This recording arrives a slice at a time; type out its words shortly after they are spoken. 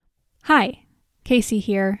Hi, Casey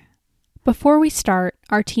here. Before we start,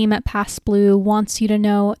 our team at PassBlue wants you to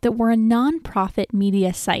know that we're a nonprofit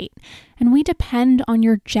media site, and we depend on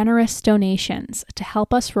your generous donations to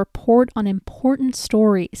help us report on important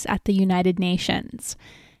stories at the United Nations.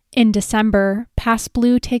 In December,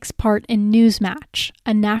 PassBlue takes part in Newsmatch,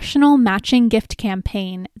 a national matching gift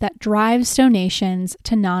campaign that drives donations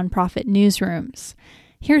to nonprofit newsrooms.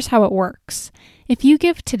 Here's how it works. If you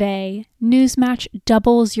give today, Newsmatch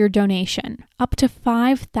doubles your donation, up to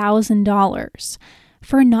 $5,000.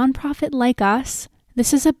 For a nonprofit like us,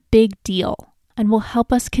 this is a big deal and will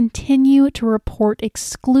help us continue to report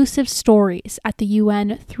exclusive stories at the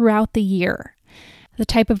UN throughout the year. The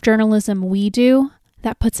type of journalism we do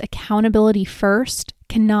that puts accountability first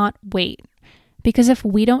cannot wait. Because if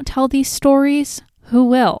we don't tell these stories, who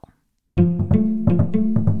will?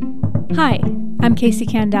 Hi, I'm Casey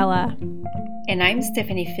Candela. And I'm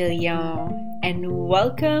Stephanie Filion, and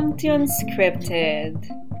welcome to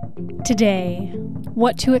Unscripted. Today,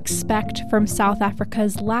 what to expect from South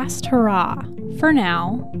Africa's last hurrah, for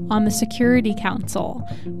now, on the Security Council,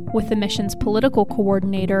 with the mission's political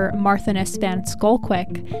coordinator, Marthinus van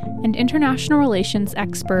Schalkwyk, and international relations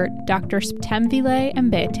expert, Dr. Sphethemvile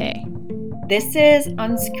Mbete. This is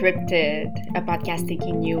Unscripted, a podcast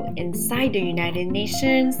taking you inside the United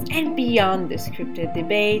Nations and beyond the scripted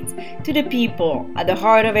debates to the people at the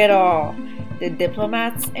heart of it all, the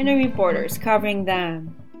diplomats and the reporters covering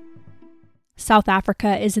them. South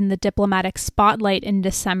Africa is in the diplomatic spotlight in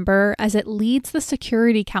December as it leads the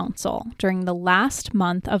Security Council during the last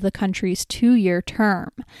month of the country's 2-year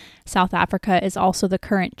term. South Africa is also the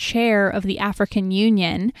current chair of the African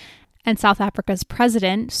Union, and South Africa's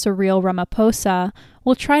president, Cyril Ramaphosa,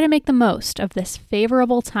 will try to make the most of this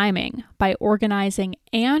favorable timing by organizing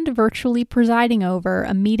and virtually presiding over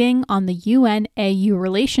a meeting on the UN-AU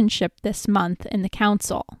relationship this month in the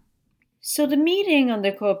Council. So the meeting on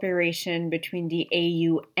the cooperation between the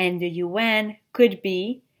AU and the UN could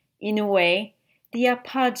be, in a way, the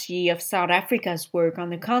apogee of South Africa's work on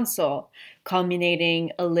the Council, culminating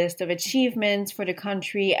a list of achievements for the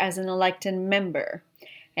country as an elected member.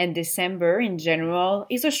 And December, in general,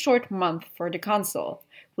 is a short month for the Council,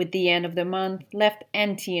 with the end of the month left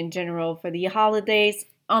empty in general for the holidays,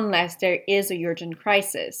 unless there is a urgent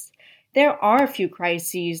crisis. There are a few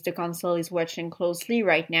crises the Council is watching closely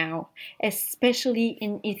right now, especially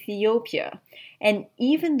in Ethiopia. And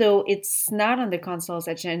even though it's not on the Council's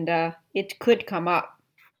agenda, it could come up.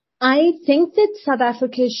 I think that South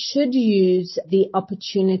Africa should use the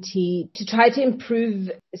opportunity to try to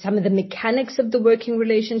improve some of the mechanics of the working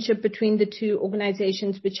relationship between the two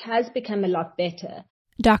organizations, which has become a lot better.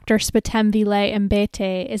 Dr. Sphethemvile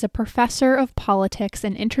Mbete is a professor of politics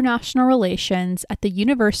and international relations at the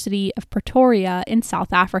University of Pretoria in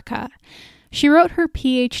South Africa. She wrote her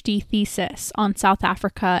PhD thesis on South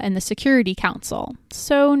Africa and the Security Council,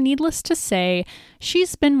 so needless to say,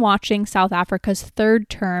 she's been watching South Africa's third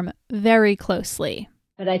term very closely.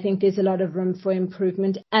 But I think there's a lot of room for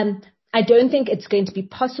improvement. I don't think it's going to be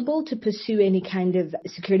possible to pursue any kind of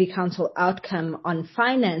Security Council outcome on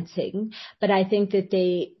financing, but I think that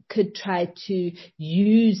they could try to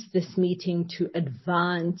use this meeting to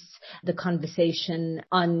advance the conversation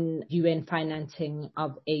on UN financing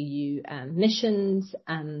of AU missions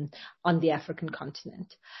on the African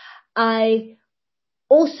continent. I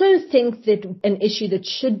also think that an issue that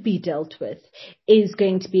should be dealt with is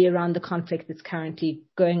going to be around the conflict that's currently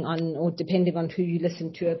going on, or depending on who you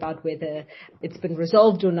listen to about whether it's been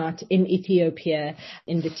resolved or not, in Ethiopia,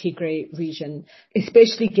 in the Tigray region,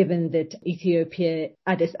 especially given that Ethiopia,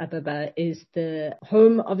 Addis Ababa, is the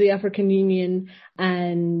home of the African Union,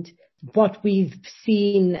 and what we've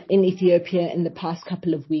seen in Ethiopia in the past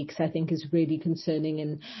couple of weeks, I think, is really concerning.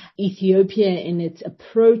 And Ethiopia, in its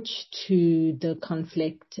approach to the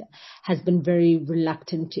conflict, has been very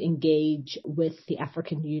reluctant to engage with the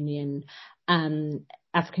African Union.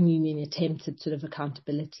 African Union attempts at sort of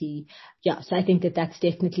accountability. Yeah, so I think that that's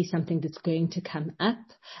definitely something that's going to come up,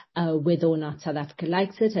 whether or not South Africa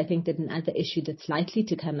likes it. I think that another issue that's likely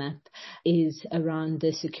to come up is around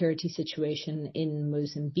the security situation in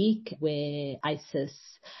Mozambique, where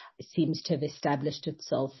ISIS seems to have established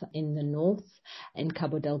itself in the north, in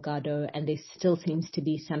Cabo Delgado, and there still seems to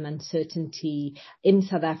be some uncertainty in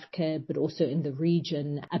South Africa, but also in the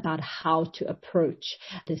region, about how to approach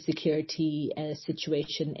the security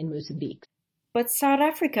situation in Mozambique. But South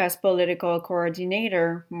Africa's political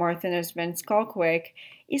coordinator, Marthinus van Schalkwyk,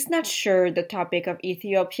 is not sure the topic of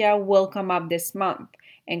Ethiopia will come up this month,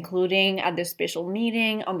 including at the special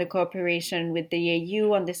meeting on the cooperation with the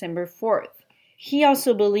AU on December 4th. He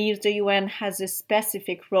also believes the UN has a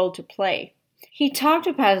specific role to play. He talked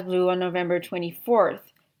to PassBlue on November 24th,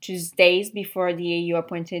 just days before the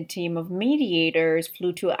AU-appointed team of mediators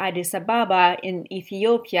flew to Addis Ababa in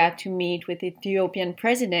Ethiopia to meet with Ethiopian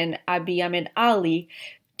President Abiy Ahmed Ali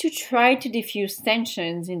to try to defuse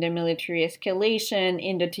tensions in the military escalation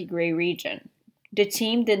in the Tigray region. The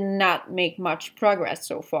team did not make much progress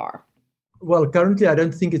so far. Well, currently, I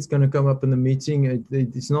don't think it's going to come up in the meeting.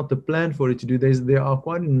 It's not the plan for it to do. There are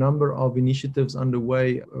quite a number of initiatives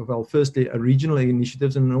underway. Well, firstly, regional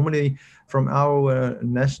initiatives, and normally from our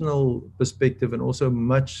national perspective, and also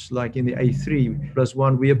much like in the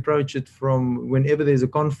A3+1, we approach it from whenever there's a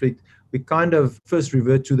conflict. We kind of first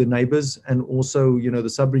revert to the neighbors and also, the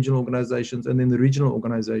sub-regional organizations and then the regional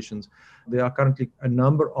organizations. There are currently a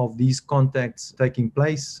number of these contacts taking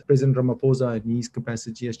place. President Ramaphosa, in his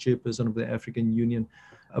capacity as chairperson of the African Union,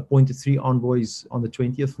 appointed 3 envoys on the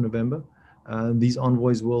 20th of November. These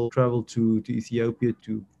envoys will travel to Ethiopia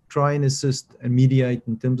to try and assist and mediate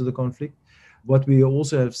in terms of the conflict. What we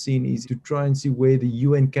also have seen is to try and see where the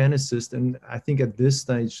UN can assist. And I think at this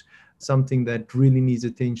stage, something that really needs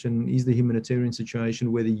attention is the humanitarian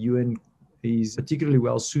situation, where the UN is particularly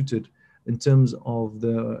well suited in terms of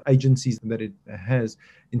the agencies that it has,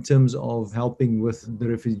 in terms of helping with the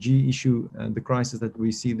refugee issue and the crisis that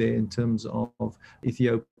we see there in terms of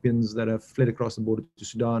Ethiopians that have fled across the border to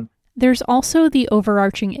Sudan. There's also the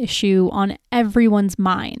overarching issue on everyone's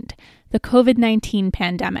mind, the COVID-19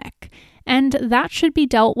 pandemic. And that should be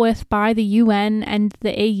dealt with by the UN and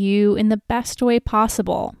the AU in the best way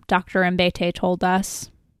possible, Dr. Mbete told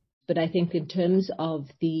us. But I think in terms of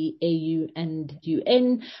the AU and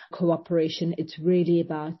UN cooperation, it's really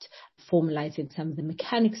about formalizing some of the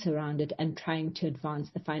mechanics around it and trying to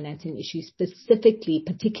advance the financing issue specifically,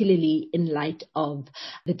 particularly in light of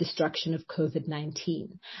the destruction of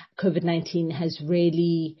COVID-19. COVID-19 has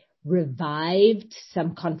really revived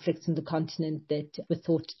some conflicts in the continent that were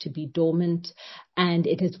thought to be dormant, and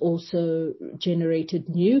it has also generated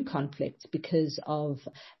new conflicts because of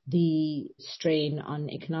the strain on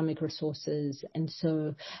economic resources. And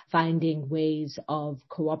so finding ways of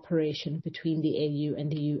cooperation between the AU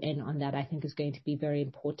and the UN on that, I think, is going to be very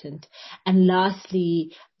important. And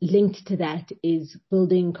lastly, linked to that is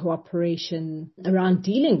building cooperation around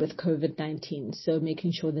dealing with COVID-19. So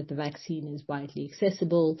making sure that the vaccine is widely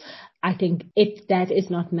accessible. I think if that is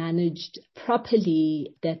not managed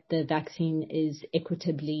properly, that the vaccine is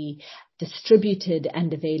equitably distributed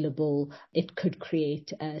and available, it could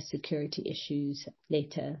create security issues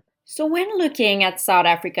later. So when looking at South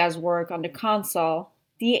Africa's work on the Council,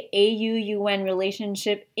 the AU-UN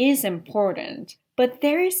relationship is important. But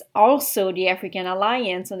there is also the African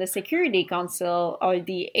Alliance on the Security Council, or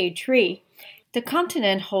the A3. The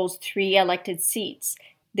continent holds 3 elected seats.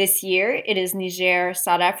 This year, it is Niger,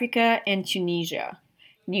 South Africa, and Tunisia.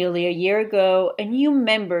 Nearly a year ago, a new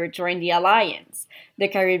member joined the alliance, the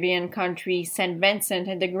Caribbean country St. Vincent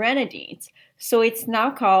and the Grenadines. So it's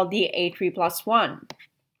now called the A3+1.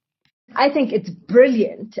 I think it's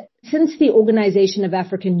brilliant. Since the Organization of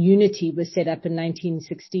African Unity was set up in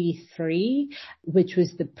 1963, which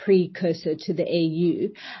was the precursor to the AU,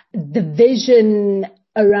 the vision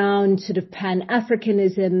around sort of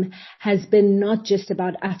Pan-Africanism has been not just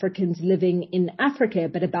about Africans living in Africa,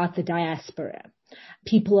 but about the diaspora.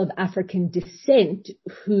 People of African descent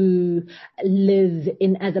who live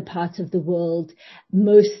in other parts of the world,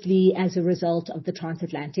 mostly as a result of the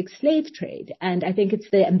transatlantic slave trade. And I think it's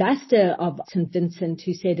the ambassador of St. Vincent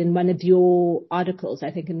who said in one of your articles, I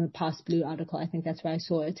think in the PassBlue article, I think that's where I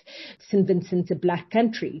saw it, St. Vincent's a black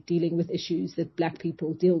country dealing with issues that black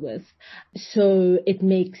people deal with. So it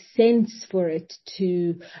makes sense for it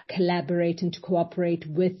to collaborate and to cooperate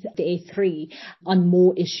with the A3 on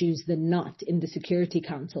more issues than not in the Security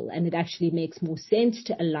Council, and it actually makes more sense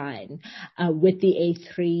to align with the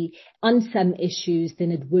A3 on some issues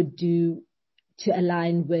than it would do to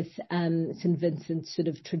align with St. Vincent's sort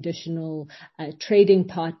of traditional trading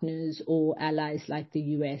partners or allies like the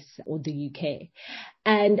US or the UK.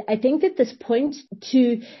 And I think that this points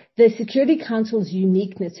to the Security Council's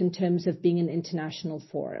uniqueness in terms of being an international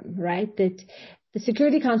forum, right? That the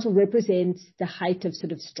Security Council represents the height of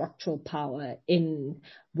sort of structural power in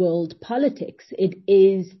world politics. It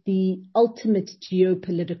is the ultimate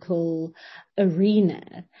geopolitical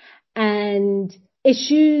arena. And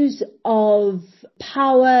issues of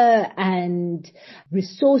power and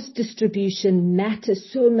resource distribution matter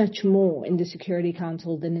so much more in the Security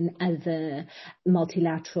Council than in other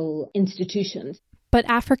multilateral institutions. But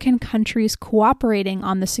African countries cooperating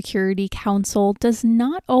on the Security Council does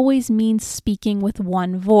not always mean speaking with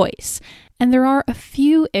one voice, and there are a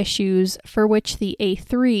few issues for which the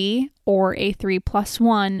A3 or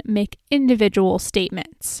A3+1 make individual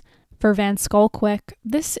statements. For Van Schalkwyk,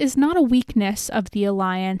 this is not a weakness of the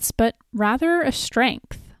alliance, but rather a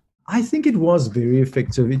strength. I think it was very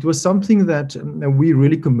effective. It was something that we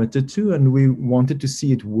really committed to and we wanted to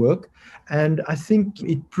see it work. And I think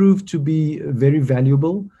it proved to be very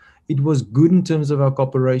valuable. It was good in terms of our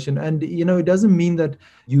cooperation. And, it doesn't mean that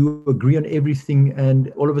you agree on everything and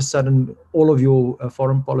all of a sudden all of your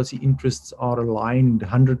foreign policy interests are aligned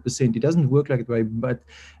 100%. It doesn't work like that way, but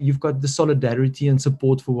you've got the solidarity and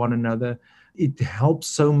support for one another. It helps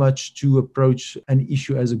so much to approach an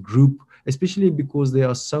issue as a group, especially because there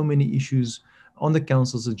are so many issues on the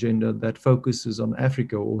Council's agenda that focuses on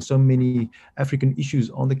Africa, or so many African issues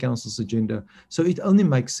on the Council's agenda. So it only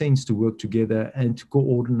makes sense to work together and to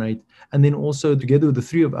coordinate. And then also together with the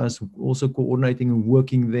three of us, also coordinating and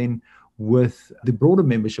working then with the broader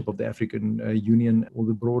membership of the African Union or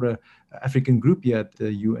the broader African group here at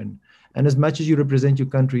the UN. And as much as you represent your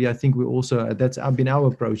country, I think we also, that's been our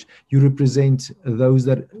approach. You represent those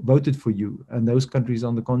that voted for you and those countries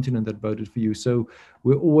on the continent that voted for you. So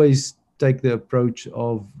we always take the approach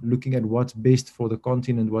of looking at what's best for the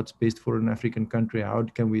continent, what's best for an African country, how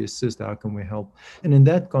can we assist, how can we help. And in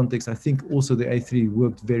that context, I think also the A3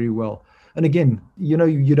 worked very well. And again, you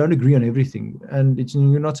don't agree on everything, and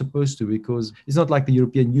you're not supposed to, because it's not like the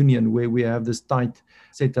European Union where we have this tight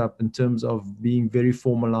setup in terms of being very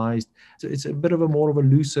formalized. So it's a bit of a more of a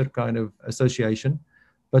looser kind of association,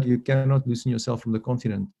 but you cannot loosen yourself from the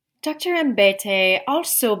continent. Dr. Mbete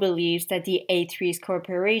also believes that the A3's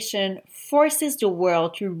cooperation forces the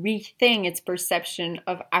world to rethink its perception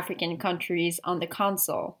of African countries on the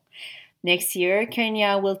Council. Next year,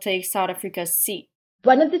 Kenya will take South Africa's seat.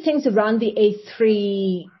 One of the things around the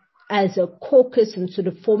A3 as a caucus and sort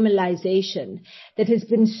of formalization that has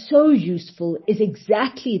been so useful is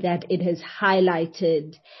exactly that it has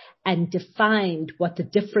highlighted and defined what the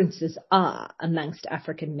differences are amongst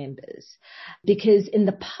African members. Because in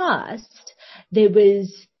the past, there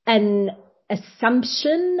was an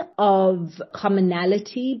assumption of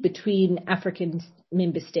commonality between African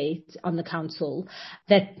member states on the Council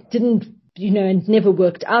that didn't and never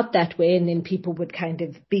worked out that way, and then people would kind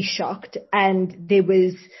of be shocked. And there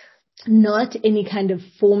was not any kind of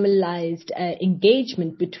formalized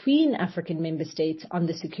engagement between African member states on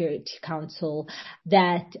the Security Council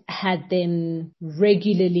that had them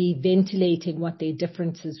regularly ventilating what their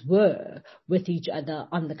differences were with each other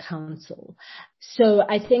on the Council. So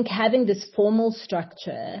I think having this formal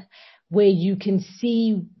structure where you can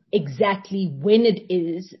see exactly when it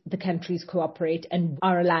is the countries cooperate and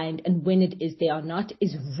are aligned and when it is they are not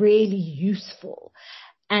is really useful.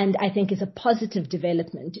 And I think is a positive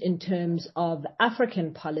development in terms of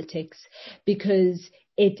African politics, because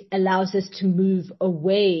it allows us to move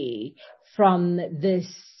away from this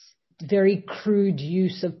very crude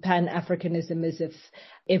use of Pan-Africanism as if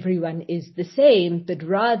everyone is the same, but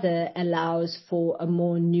rather allows for a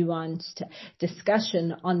more nuanced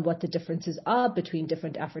discussion on what the differences are between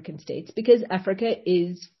different African states, because Africa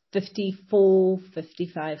is 54,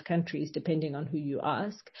 55 countries, depending on who you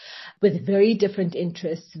ask, with very different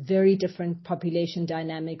interests, very different population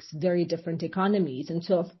dynamics, very different economies. And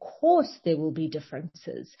so, of course, there will be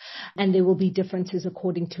differences, and there will be differences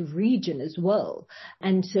according to region as well.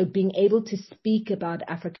 And so being able to speak about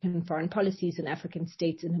African foreign policies and African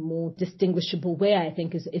states in a more distinguishable way, I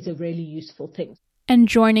think is a really useful thing. And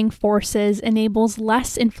joining forces enables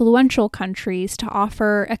less influential countries to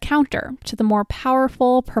offer a counter to the more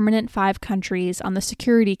powerful Permanent Five countries on the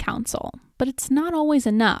Security Council. But it's not always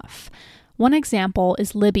enough. One example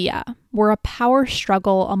is Libya, where a power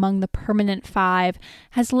struggle among the Permanent Five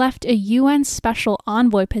has left a UN Special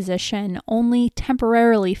Envoy position only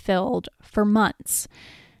temporarily filled for months.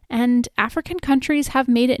 And African countries have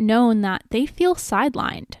made it known that they feel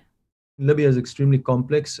sidelined. Libya is extremely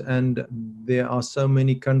complex, and there are so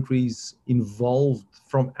many countries involved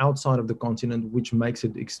from outside of the continent, which makes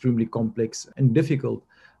it extremely complex and difficult.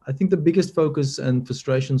 I think the biggest focus and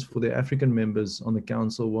frustrations for the African members on the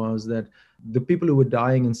council was that the people who were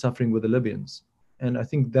dying and suffering were the Libyans. And I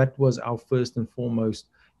think that was our first and foremost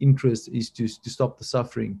interest, is to stop the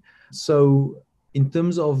suffering. So in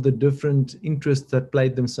terms of the different interests that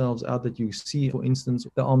played themselves out that you see, for instance,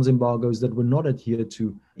 the arms embargoes that were not adhered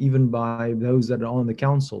to, even by those that are on the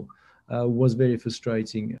council, was very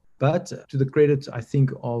frustrating. But to the credit, I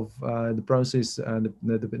think, of the process,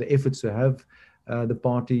 the efforts to have the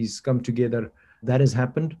parties come together, that has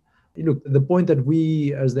happened. Look, the point that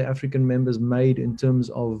we as the African members made in terms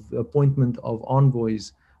of appointment of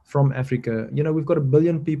envoys from Africa, we've got 1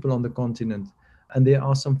 billion people on the continent, and there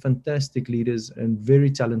are some fantastic leaders and very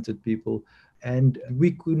talented people. And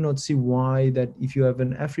we could not see why that if you have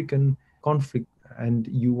an African conflict and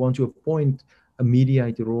you want to appoint a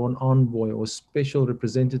mediator or an envoy or special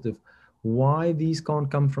representative, why these can't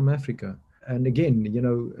come from Africa. And again,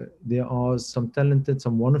 there are some talented,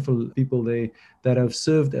 some wonderful people there that have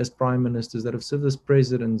served as prime ministers, that have served as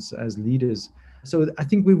presidents, as leaders. So I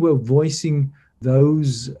think we were voicing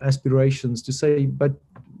those aspirations to say, but,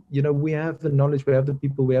 we have the knowledge, we have the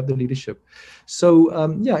people, we have the leadership. So,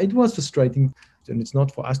 it was frustrating. And it's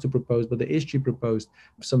not for us to propose, but the SG proposed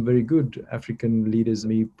some very good African leaders.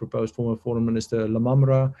 We proposed former Foreign Minister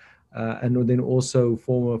Lamamra, and then also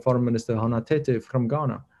former Foreign Minister Hannah Tete from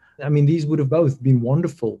Ghana. I mean, these would have both been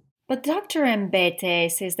wonderful. But Dr.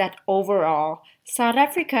 Mbete says that overall, South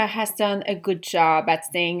Africa has done a good job at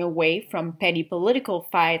staying away from petty political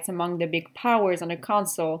fights among the big powers on the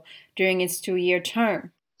Council during its 2-year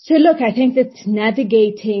term. So look, I think that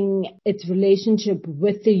navigating its relationship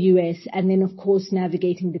with the US and then, of course,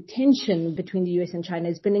 navigating the tension between the US and China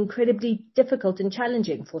has been incredibly difficult and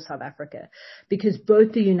challenging for South Africa because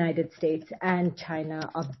both the United States and China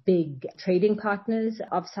are big trading partners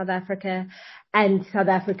of South Africa. And South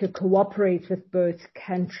Africa cooperates with both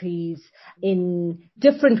countries in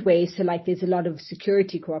different ways. So like there's a lot of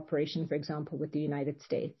security cooperation, for example, with the United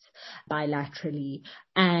States bilaterally.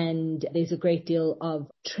 And there's a great deal of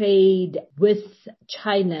trade with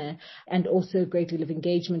China and also a great deal of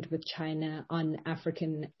engagement with China on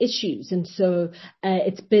African issues. And so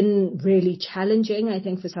it's been really challenging, I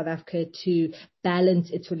think, for South Africa to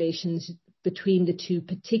balance its relations between the two,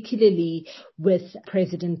 particularly with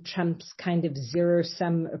President Trump's kind of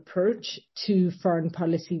zero-sum approach to foreign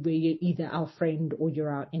policy where you're either our friend or you're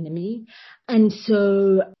our enemy. And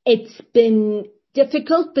so it's been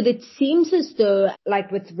difficult, but it seems as though, like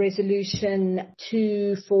with Resolution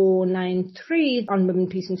 2493 on women,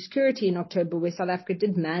 peace and security in October, where South Africa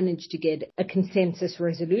did manage to get a consensus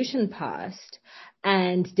resolution passed,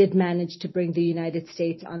 and did manage to bring the United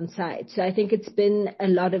States on side. So I think it's been a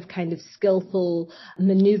lot of kind of skillful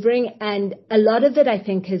maneuvering, and a lot of it, I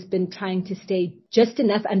think, has been trying to stay just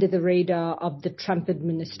enough under the radar of the Trump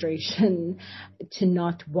administration to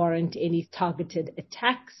not warrant any targeted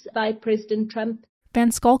attacks by President Trump.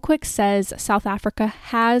 Van Schalkwyk says South Africa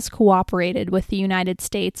has cooperated with the United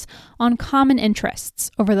States on common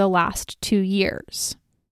interests over the last 2 years.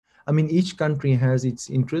 I mean, each country has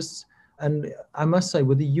its interests. And I must say,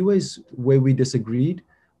 with the US, where we disagreed,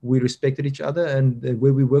 we respected each other, and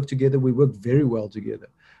where we worked together, we worked very well together.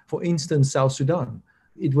 For instance, South Sudan.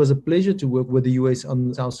 It was a pleasure to work with the US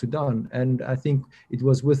on South Sudan. And I think it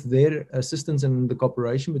was with their assistance and the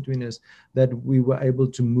cooperation between us that we were able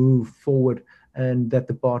to move forward and that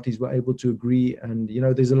the parties were able to agree. And,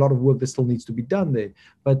 there's a lot of work that still needs to be done there.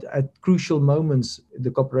 But at crucial moments,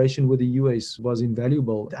 the cooperation with the US was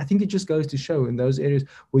invaluable. I think it just goes to show in those areas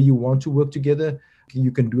where you want to work together,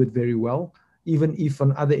 you can do it very well, even if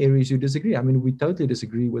on other areas you disagree. I mean, we totally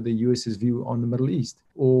disagree with the US's view on the Middle East.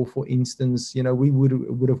 Or, for instance, we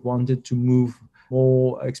would have wanted to move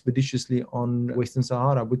more expeditiously on Western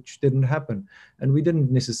Sahara, which didn't happen. And we didn't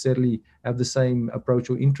necessarily have the same approach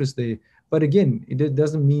or interest there. But again, it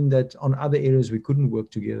doesn't mean that on other areas we couldn't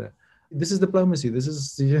work together. This is diplomacy. This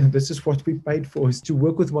is what we paid for, is to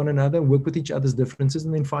work with one another, work with each other's differences,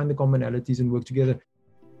 and then find the commonalities and work together.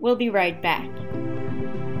 We'll be right back.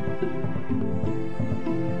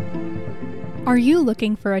 Are you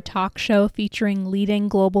looking for a talk show featuring leading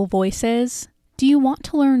global voices? Do you want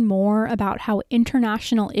to learn more about how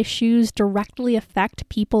international issues directly affect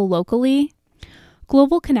people locally?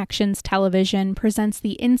 Global Connections Television presents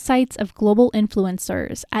the insights of global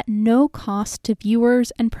influencers at no cost to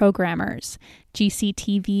viewers and programmers.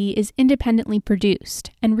 GCTV is independently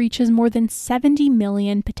produced and reaches more than 70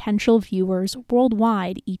 million potential viewers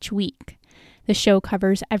worldwide each week. The show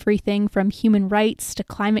covers everything from human rights to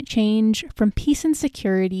climate change, from peace and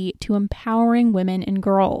security to empowering women and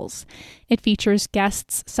girls. It features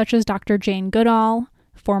guests such as Dr. Jane Goodall,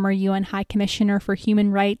 former UN High Commissioner for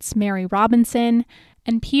Human Rights Mary Robinson,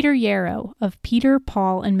 and Peter Yarrow of Peter,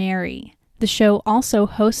 Paul, and Mary. The show also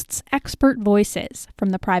hosts expert voices from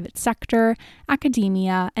the private sector,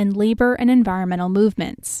 academia, and labor and environmental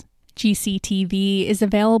movements. GCTV is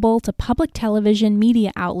available to public television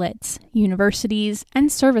media outlets, universities,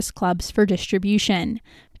 and service clubs for distribution.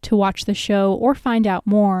 To watch the show or find out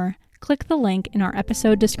more, click the link in our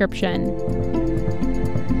episode description.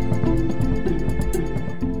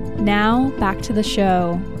 Now, back to the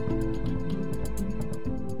show.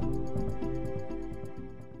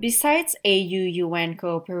 Besides AU-UN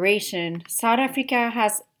cooperation, South Africa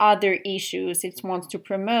has other issues it wants to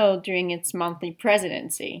promote during its monthly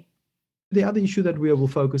presidency. The other issue that we will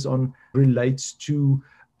focus on relates to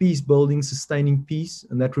peace building, sustaining peace,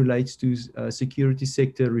 and that relates to security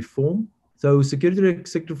sector reform. So security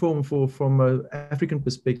sector reform from an African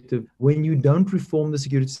perspective, when you don't reform the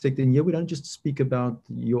security sector, and here we don't just speak about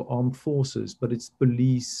your armed forces, but it's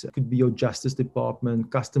police, it could be your justice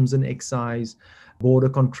department, customs and excise, border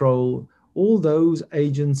control, all those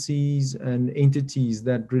agencies and entities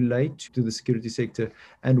that relate to the security sector.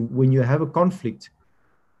 And when you have a conflict,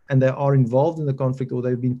 and they are involved in the conflict, or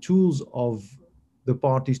they've been tools of the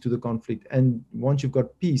parties to the conflict. And once you've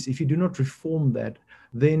got peace, if you do not reform that,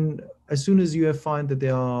 then as soon as you find that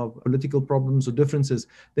there are political problems or differences,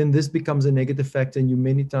 then this becomes a negative factor. And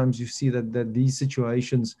many times you see that these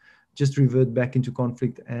situations just revert back into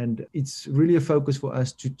conflict. And it's really a focus for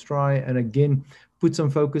us to try and again put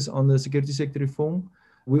some focus on the security sector reform.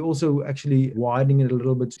 We're also actually widening it a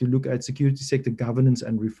little bit to look at security sector governance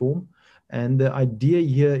and reform. And the idea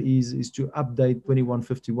here is to update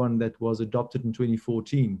 2151 that was adopted in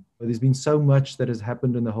 2014. There's been so much that has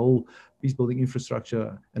happened in the whole peace-building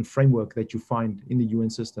infrastructure and framework that you find in the UN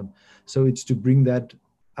system. So it's to bring that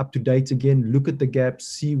up to date again, look at the gaps,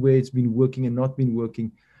 see where it's been working and not been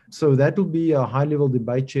working. So that will be a high-level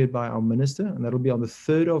debate chaired by our minister, and that'll be on the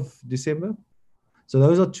 3rd of December. So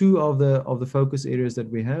those are two of the focus areas that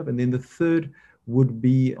we have. And then the third would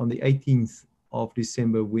be on the 18th of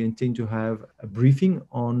December. We intend to have a briefing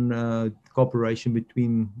on cooperation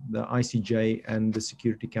between the ICJ and the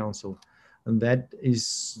Security Council. And that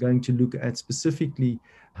is going to look at specifically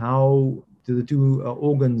how the two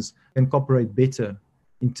organs can cooperate better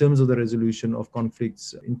in terms of the resolution of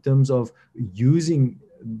conflicts, in terms of using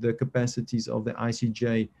the capacities of the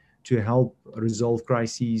ICJ to help resolve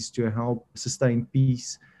crises, to help sustain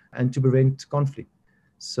peace, and to prevent conflict.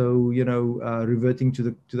 So, reverting to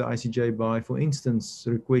the ICJ by, for instance,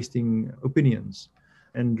 requesting opinions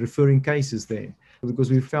and referring cases there,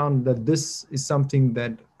 because we found that this is something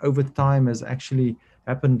that over time has actually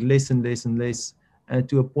happened less and less and less, and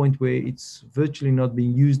to a point where it's virtually not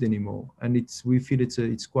being used anymore. And we feel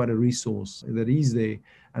it's quite a resource that is there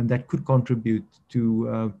and that could contribute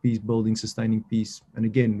to peace building, sustaining peace, and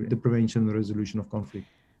again, the prevention and the resolution of conflict.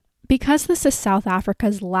 Because this is South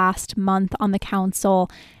Africa's last month on the Council,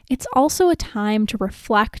 it's also a time to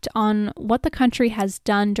reflect on what the country has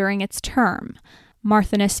done during its term.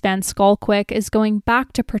 Marthinus van Schalkwyk is going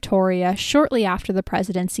back to Pretoria shortly after the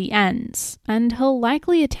presidency ends, and he'll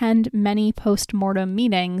likely attend many post-mortem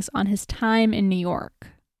meetings on his time in New York.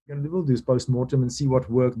 We'll do post-mortem and see what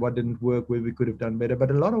worked, what didn't work, where we could have done better.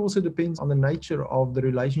 But a lot also depends on the nature of the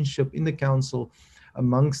relationship in the Council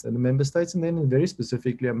amongst the member states, and then very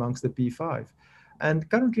specifically amongst the P5. And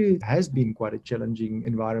currently it has been quite a challenging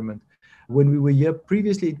environment. When we were here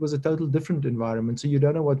previously, it was a total different environment. So you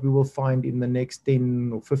don't know what we will find in the next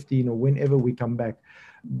 10 or 15 or whenever we come back.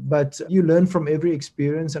 But you learn from every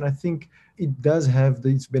experience. And I think it does have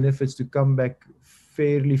these benefits to come back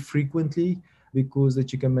fairly frequently, because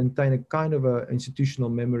that you can maintain a kind of a institutional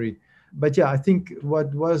memory. But yeah, I think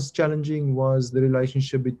what was challenging was the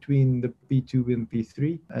relationship between the P2 and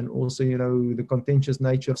P3, and also, the contentious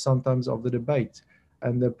nature sometimes of the debate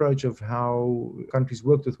and the approach of how countries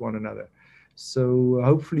worked with one another. So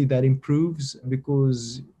hopefully that improves,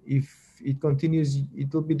 because if it continues,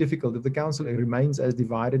 it will be difficult. If the Council remains as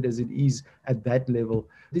divided as it is at that level,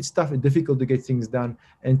 it's tough and difficult to get things done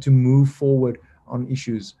and to move forward on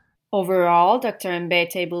issues. Overall, Dr.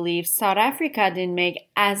 Mbete believes South Africa didn't make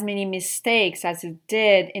as many mistakes as it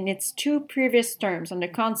did in its two previous terms on the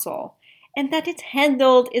Council, and that it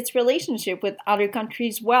handled its relationship with other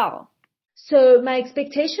countries well. So my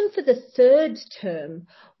expectation for the third term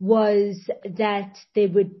was that there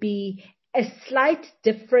would be a slight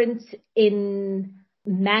difference in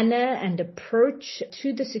manner and approach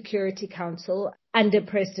to the Security Council under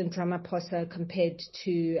President Ramaphosa compared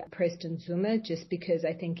to President Zuma, just because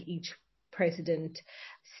I think each president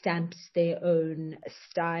stamps their own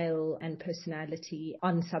style and personality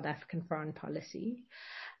on South African foreign policy.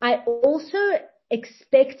 I also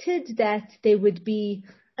expected that there would be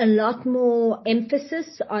a lot more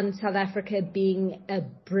emphasis on South Africa being a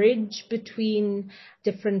bridge between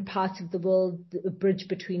different parts of the world, a bridge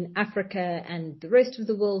between Africa and the rest of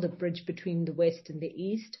the world, a bridge between the West and the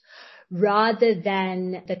East, rather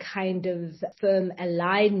than the kind of firm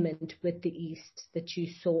alignment with the East that you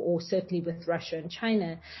saw, or certainly with Russia and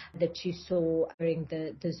China, that you saw during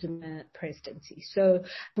the Zuma presidency. So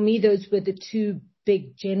for me, those were the two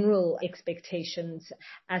big general expectations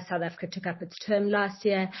as South Africa took up its term last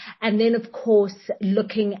year. And then, of course,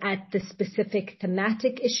 looking at the specific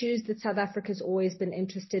thematic issues that South Africa's always been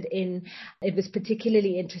interested in. It was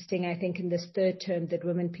particularly interesting, I think, in this third term that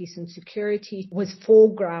women, peace and security was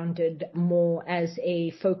foregrounded more as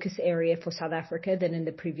a focus area for South Africa than in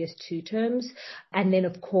the previous 2 terms. And then,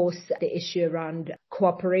 of course, the issue around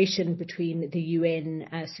cooperation between the UN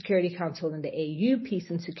Security Council and the AU Peace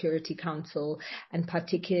and Security Council, and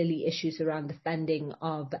particularly issues around the funding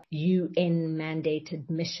of UN-mandated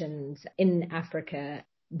missions in Africa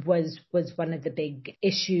was one of the big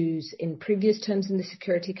issues in previous terms in the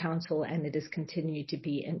Security Council, and it has continued to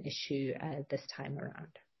be an issue this time around.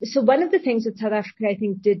 So one of the things that South Africa, I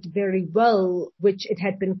think, did very well, which it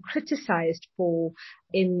had been criticized for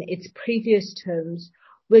in its previous terms,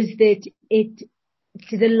 was that it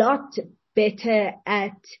did a lot better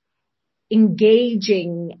at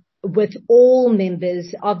engaging with all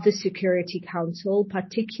members of the Security Council,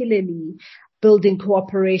 particularly building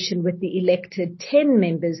cooperation with the elected 10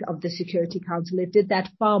 members of the Security Council. It did that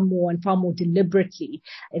far more and far more deliberately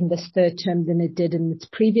in this third term than it did in its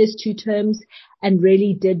previous 2 terms, and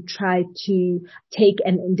really did try to take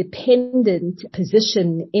an independent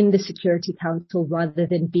position in the Security Council rather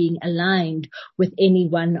than being aligned with any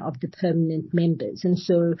one of the permanent members. And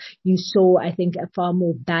so you saw, I think, a far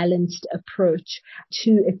more balanced approach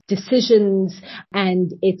to its decisions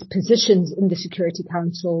and its positions in the Security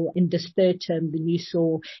Council in this third term than you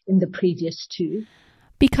saw in the previous 2.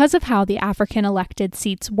 Because of how the African elected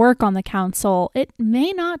seats work on the council, it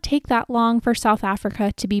may not take that long for South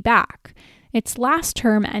Africa to be back. Its last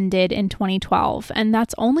term ended in 2012, and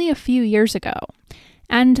that's only a few years ago.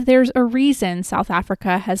 And there's a reason South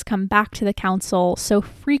Africa has come back to the council so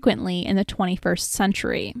frequently in the 21st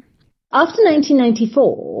century. After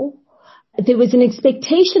 1994, there was an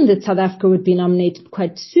expectation that South Africa would be nominated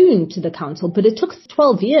quite soon to the council, but it took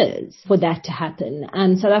 12 years for that to happen.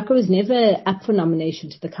 And South Africa was never up for nomination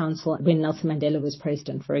to the council when Nelson Mandela was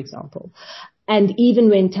president, for example. And even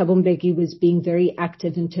when Thabo Mbeki was being very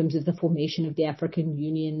active in terms of the formation of the African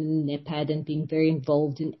Union and NEPAD and being very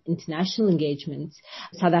involved in international engagements,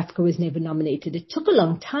 South Africa was never nominated. It took a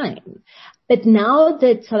long time. But now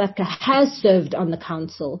that South Africa has served on the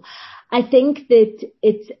council, I think that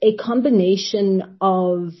it's a combination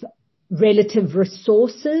of relative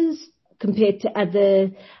resources compared to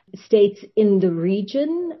other states in the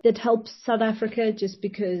region that helps South Africa, just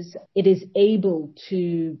because it is able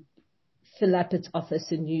to fill up its office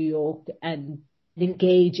in New York and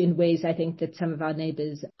engage in ways I think that some of our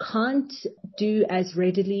neighbors can't do as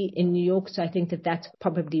readily in New York. So I think that that's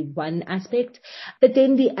probably one aspect. But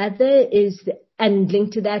then the other is, and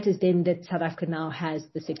linked to that is then that South Africa now has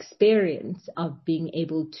this experience of being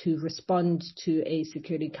able to respond to a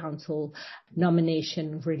Security Council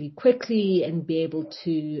nomination really quickly and be able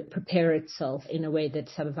to prepare itself in a way that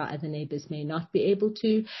some of our other neighbors may not be able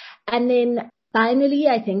to. And then finally,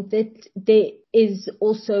 I think that there is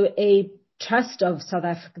also a trust of South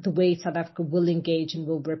Africa, the way South Africa will engage and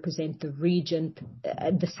will represent the region,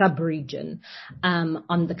 the sub-region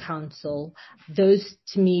on the council. Those,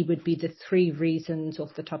 to me, would be the 3 reasons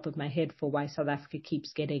off the top of my head for why South Africa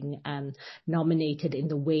keeps getting nominated in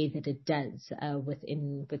the way that it does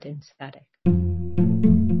within SADC.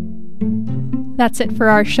 That's it for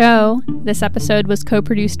our show. This episode was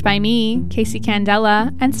co-produced by me, Casey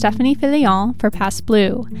Candela, and Stephanie Filion for Past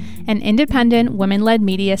Blue, an independent women-led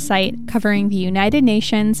media site covering the United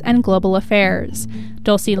Nations and global affairs.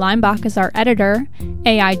 Dulcie Leimbach is our editor,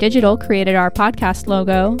 AI Digital created our podcast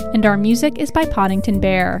logo, and our music is by Poddington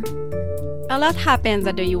Bear. A lot happens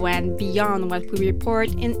at the UN beyond what we report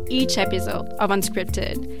in each episode of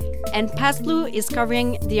Unscripted. And Past Blue is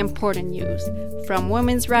covering the important news, from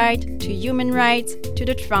women's rights to human rights to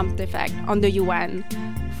the Trump effect on the UN.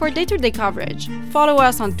 For day-to-day coverage, follow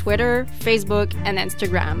us on Twitter, Facebook, and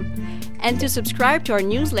Instagram. And to subscribe to our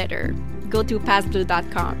newsletter, go to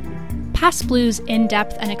pastblue.com. Past Blue's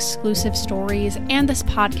in-depth and exclusive stories and this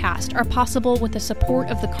podcast are possible with the support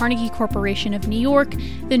of the Carnegie Corporation of New York,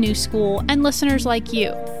 the New School, and listeners like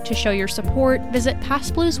you. To show your support, visit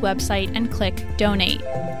Past Blue's website and click Donate.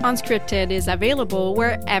 Unscripted is available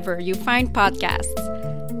wherever you find podcasts.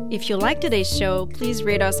 If you like today's show, please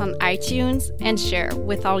rate us on iTunes and share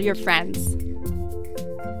with all your friends.